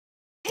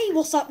Hey,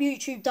 what's up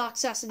YouTube,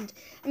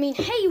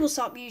 hey, what's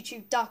up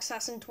YouTube, Dark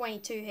Assassin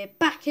 22 here,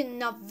 back in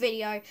another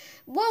video.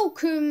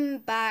 Welcome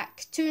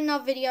back to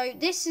another video.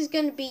 This is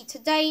going to be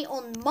today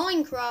on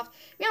Minecraft.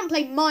 We haven't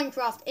played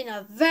Minecraft in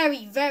a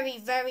very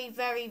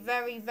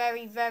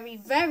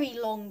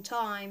long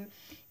time.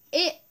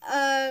 It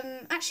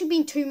actually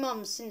been 2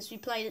 months since we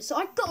played it, so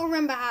I've got to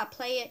remember how to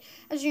play it.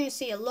 As you can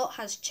see, a lot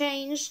has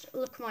changed.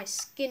 Look at my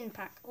skin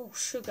pack. Oh,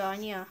 sugar,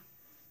 yeah.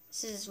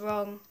 This is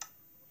wrong.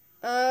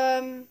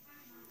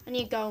 I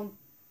need to go on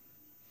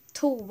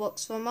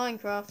toolbox for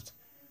Minecraft,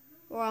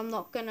 or I'm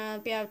not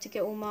gonna be able to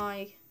get all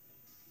my.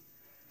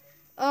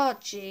 Oh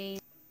gee.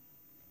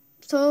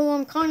 So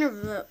I'm kind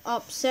of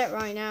upset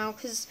right now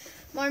because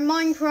my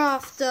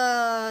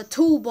Minecraft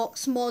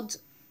toolbox mod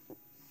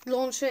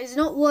launcher is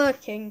not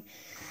working.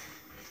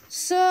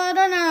 So I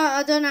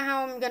don't know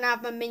how I'm gonna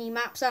have my mini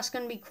maps. That's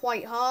gonna be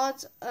quite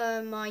hard.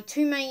 My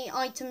too many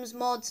items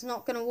mod's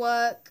not gonna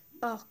work.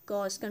 Oh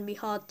god, it's gonna be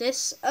hard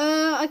this.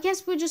 I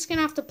guess we're just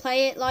gonna have to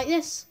play it like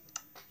this.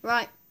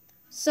 Right.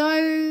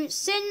 So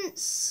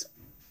since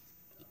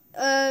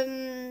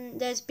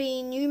there's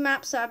been new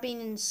maps that I've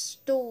been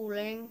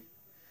installing,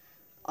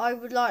 I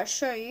would like to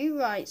show you.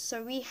 Right,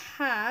 so we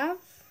have,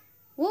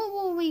 what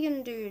were we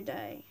gonna do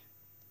today?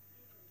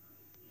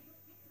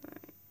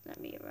 Right, let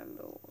me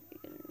remember what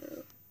we're gonna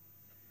do.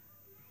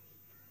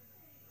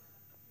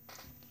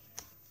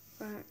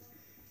 Right.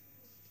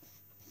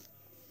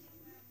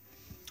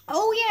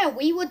 Oh yeah,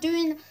 we were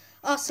doing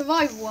our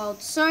survival world.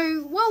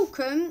 So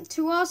welcome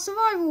to our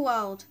survival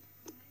world.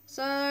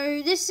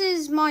 So this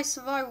is my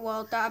survival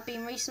world that I've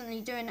been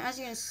recently doing. As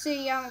you can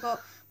see, I haven't got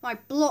my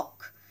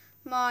block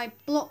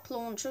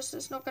launcher, so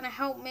it's not going to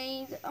help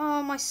me.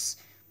 Oh, my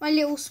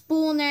little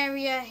spawn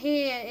area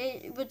here,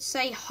 it would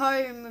say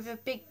home with a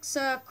big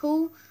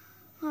circle.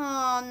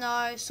 Oh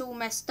no, it's all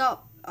messed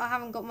up. I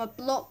haven't got my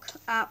block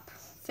app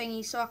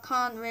thingy, so I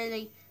can't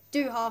really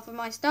do half of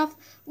my stuff.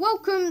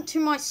 Welcome to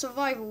my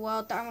survival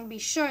world that I'm going to be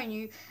showing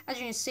you. As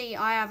you can see,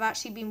 I have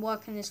actually been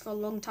working this for a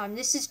long time.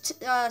 This is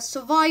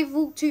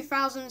survival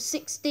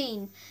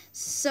 2016,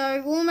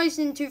 so we're almost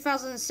in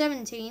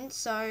 2017,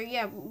 so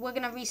yeah, we're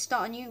going to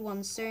restart a new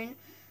one soon.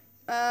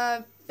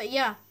 But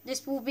yeah,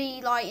 this will be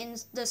like in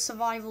the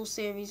survival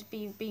series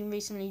been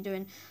recently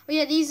doing. Oh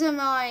yeah, these are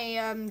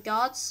my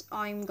guards,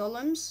 iron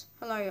golems.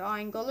 Hello,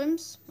 iron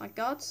golems, my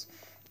guards.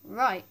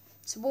 Right,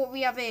 so what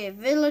we have here,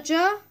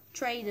 villager,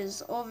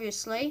 traders,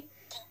 obviously.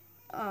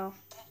 Oh,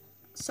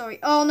 sorry.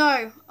 Oh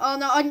no. I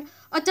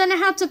don't know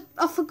how to.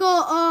 I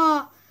forgot.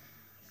 Oh,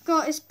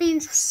 God, it's been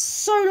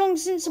so long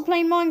since I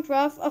played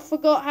Minecraft. I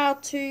forgot how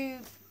to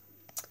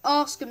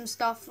ask them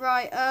stuff.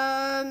 Right.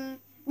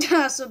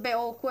 That's a bit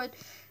awkward.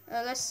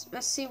 Let's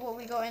see what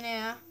we got in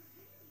here.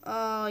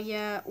 Oh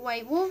yeah.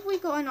 Wait, what have we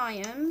got in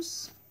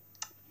items?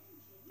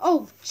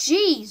 Oh,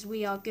 jeez,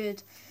 we are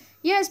good.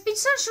 Yeah, it's been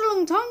such a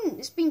long time.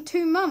 It's been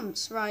 2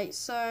 months, right?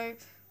 So,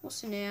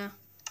 what's in here?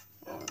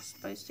 Oh, I was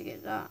supposed to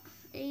get that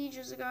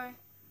ages ago.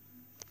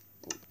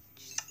 Oh,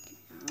 just get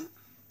that.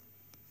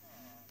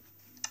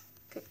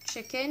 Cooked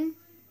chicken.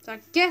 So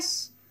I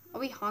guess, are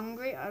we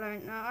hungry? I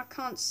don't know. I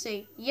can't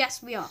see.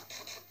 Yes, we are.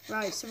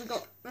 Right, so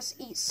let's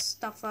eat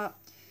stuff up.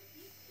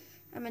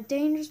 I'm a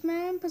dangerous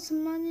man. Put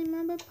some money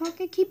in my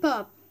pocket. Keep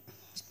up.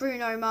 It's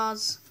Bruno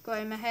Mars. Got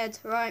it in my head.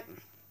 Right.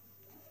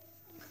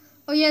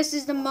 Oh, yes,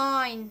 this is the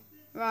mine.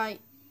 Right.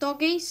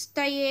 Doggy,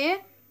 stay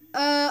here.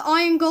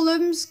 Iron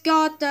golems,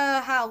 guard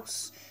the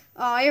house.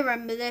 Oh, I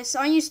remember this.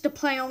 I used to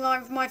play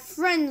online with my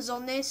friends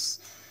on this.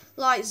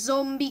 Like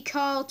Zombie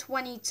Carl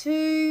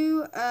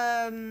 22.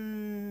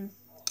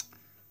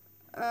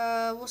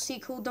 What's he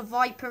called? The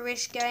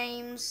Viperish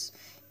games.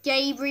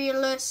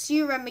 Gabrielus.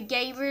 You remember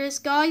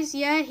Gabrielus, guys?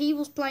 Yeah,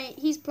 he's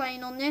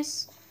playing on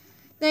this.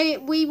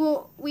 We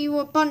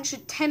were a bunch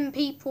of 10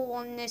 people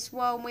on this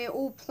world, and we were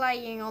all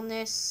playing on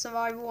this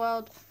survival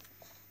world.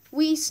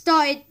 We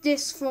started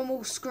this from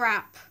all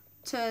scrap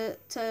to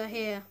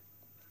here.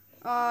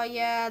 Oh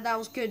yeah, that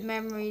was good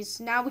memories.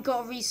 Now we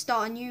got to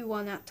restart a new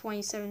one at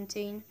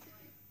 2017.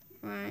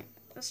 Right,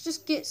 let's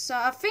just get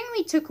I think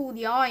we took all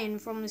the iron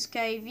from this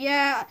cave.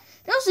 Yeah,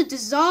 that was a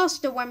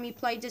disaster when we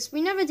played this.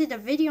 We never did a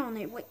video on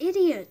it. We're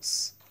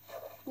idiots.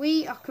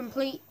 We are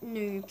complete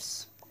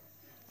noobs.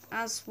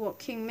 As what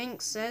King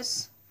Minx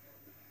says.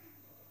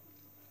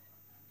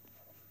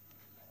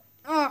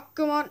 Oh,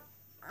 come on.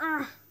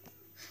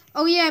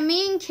 Oh yeah,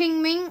 me and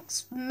King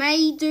Minx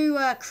may do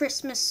a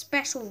Christmas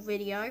special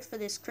video for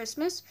this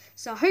Christmas.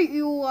 So I hope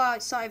you all are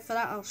excited for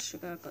that. Oh,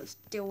 sugar, I've got to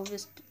deal with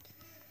this.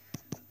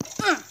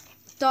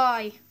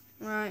 Die.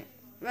 Right,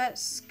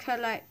 let's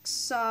collect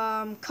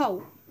some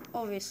coal,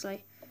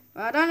 obviously.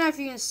 Right, I don't know if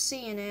you can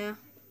see in here.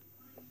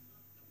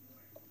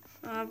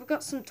 We've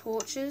got some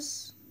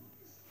torches.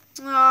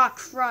 Ah,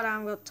 crud, I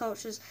haven't got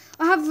torches.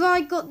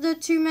 I got the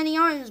too many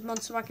items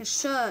mod so I can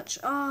search?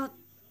 Ah,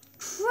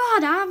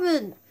 crud, I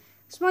haven't.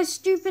 It's my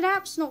stupid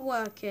app's not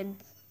working.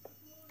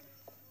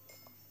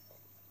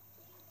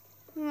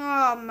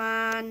 Oh,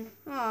 man.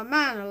 Oh,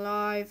 man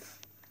alive.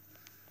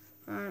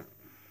 Right.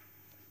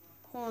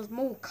 Oh, there's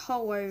more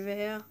coal over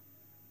here.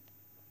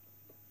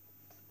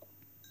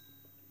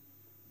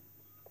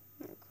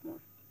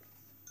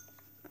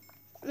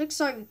 looks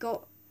like we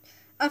got.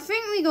 I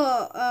think we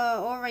got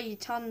already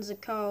tons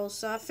of coal,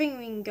 so I think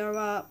we can go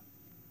up.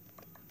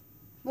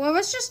 Well,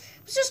 let's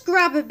just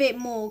grab a bit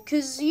more,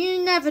 cause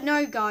you never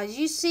know, guys.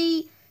 You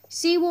see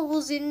what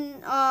was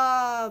in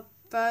our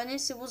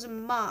furnace? It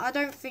wasn't much. I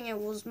don't think it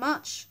was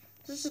much.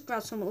 Let's just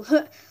grab some more.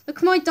 Look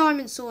at my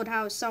diamond sword.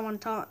 How it's so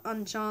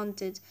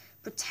enchanted.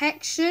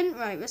 Protection.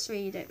 Right. Let's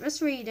read it.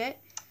 Let's read it.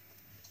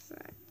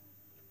 Right.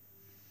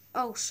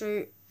 Oh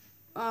shoot.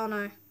 Oh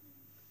no.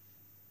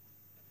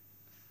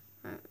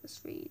 Right.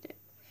 Let's read it.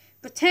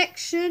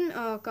 Protection.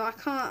 Oh god,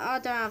 I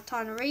don't have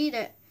time to read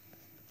it.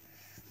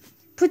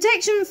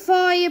 Protection,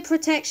 fire,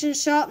 protection,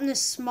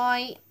 sharpness,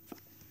 smite,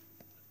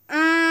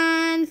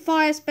 and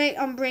fire spec,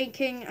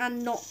 unbreaking,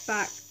 and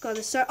knockback. Got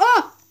it. So,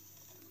 oh!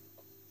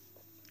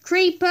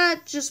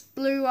 Creeper just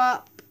blew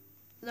up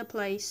the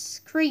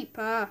place.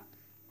 Creeper.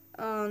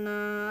 Oh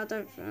no, I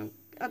don't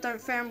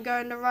think I'm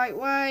going the right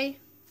way.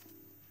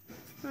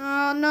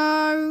 Oh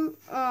no.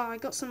 Oh, I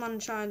got some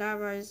uncharted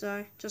arrows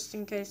though, just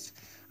in case.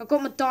 I've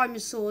got my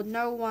diamond sword.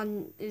 No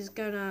one is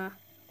gonna...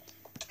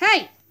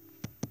 Hey!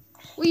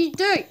 What you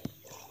do?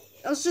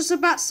 I was just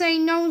about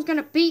saying no one's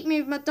gonna beat me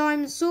with my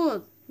diamond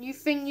sword. You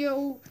think you're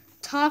all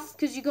tough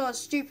because you got a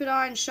stupid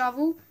iron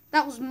shovel?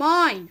 That was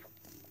mine.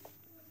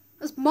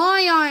 That's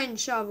my iron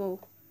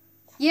shovel.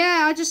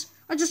 Yeah, I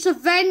just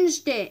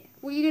avenged it.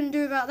 What are you gonna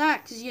do about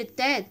that? Because you're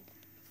dead.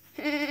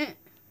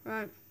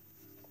 Right.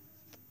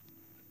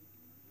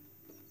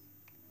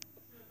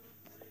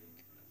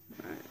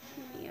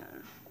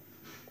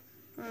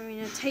 I'm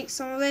gonna take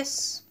some of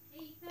this.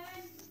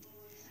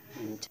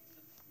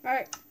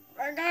 Right,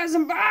 guys,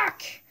 I'm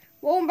back.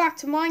 Welcome back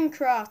to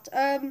Minecraft.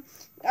 The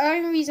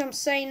only reason I'm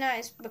saying that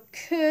is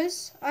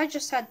because I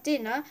just had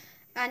dinner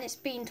and it's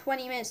been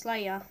 20 minutes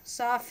later,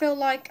 so I feel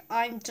like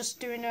I'm just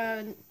doing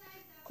a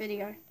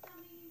video.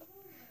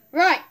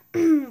 Right,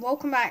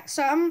 welcome back.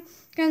 So I'm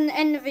gonna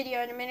end the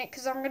video in a minute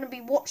because I'm gonna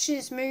be watching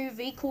this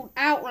movie called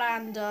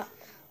Outlander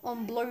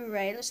on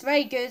Blu-ray. It looks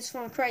very good. It's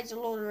from the creators of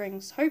Lord of the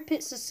Rings. Hope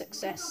it's a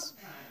success.